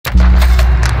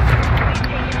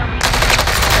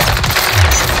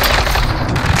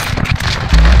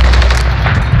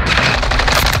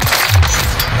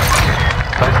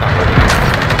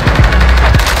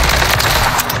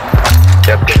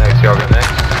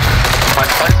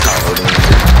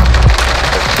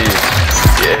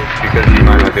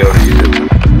might be able to use it.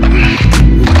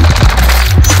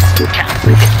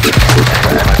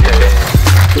 That might be a bit.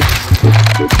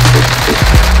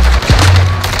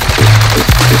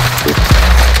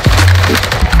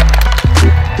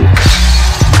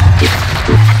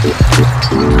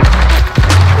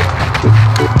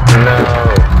 No,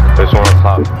 there's one on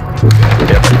top.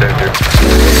 Yeah, right there, dude.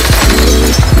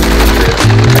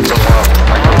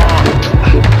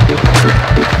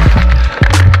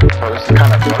 Oh, this is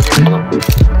kind of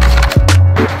bugging.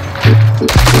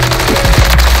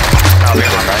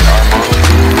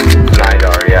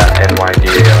 NVIDIA, yeah,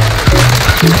 NVIDIA.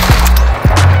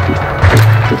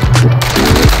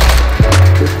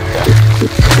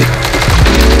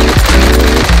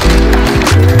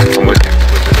 I'm with you.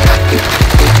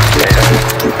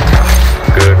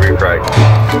 Good rewrite.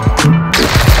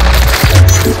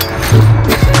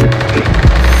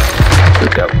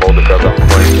 Got folded up on the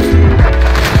plate.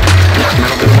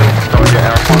 Don't get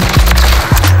out one.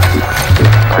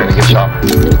 Trying to get shot.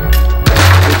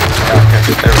 Okay,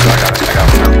 there we go, I got it,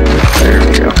 There we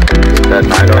go. That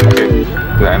NIDO MK,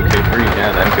 the MK3, yeah,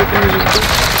 the MK3 was just cool.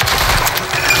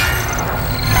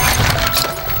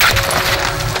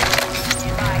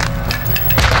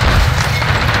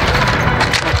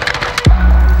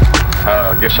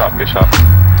 Get shot.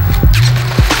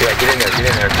 Yeah, get in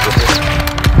there.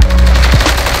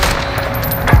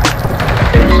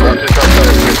 Hey, watch this right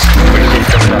there. We see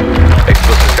coming up.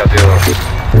 Explosive got the other one.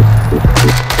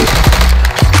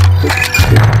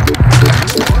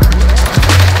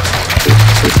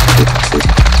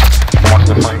 Watch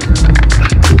the flank.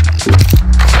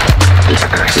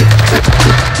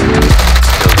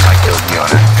 I killed you on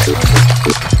it.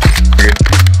 You're good.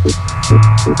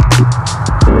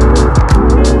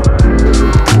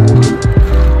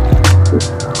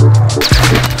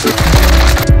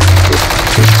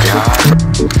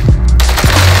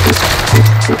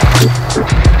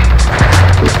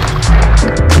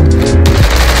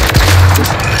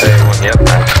 Hey, one, yep.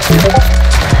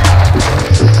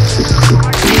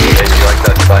 Hey, you like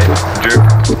that site, Drew?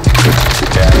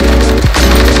 Yeah.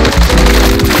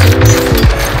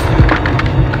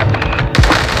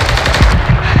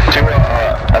 Two,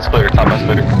 escalator, top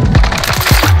escalator.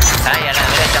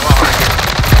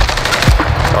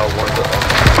 Oh, one's up.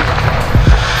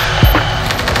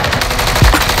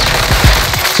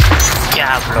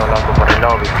 Diablo, loco, por el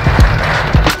lobby.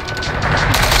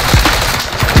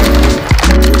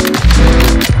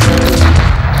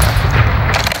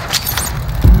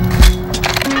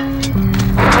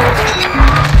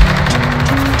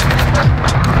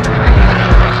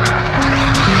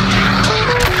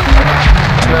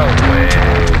 No way.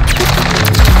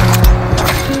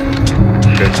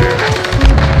 Good dude.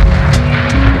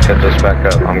 Set this back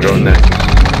up. I'm going next.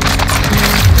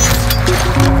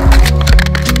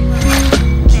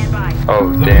 Oh,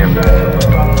 damn. I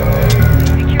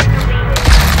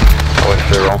went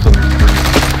to the wrong thing.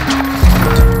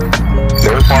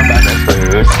 There was one back there.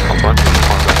 There's a bunch.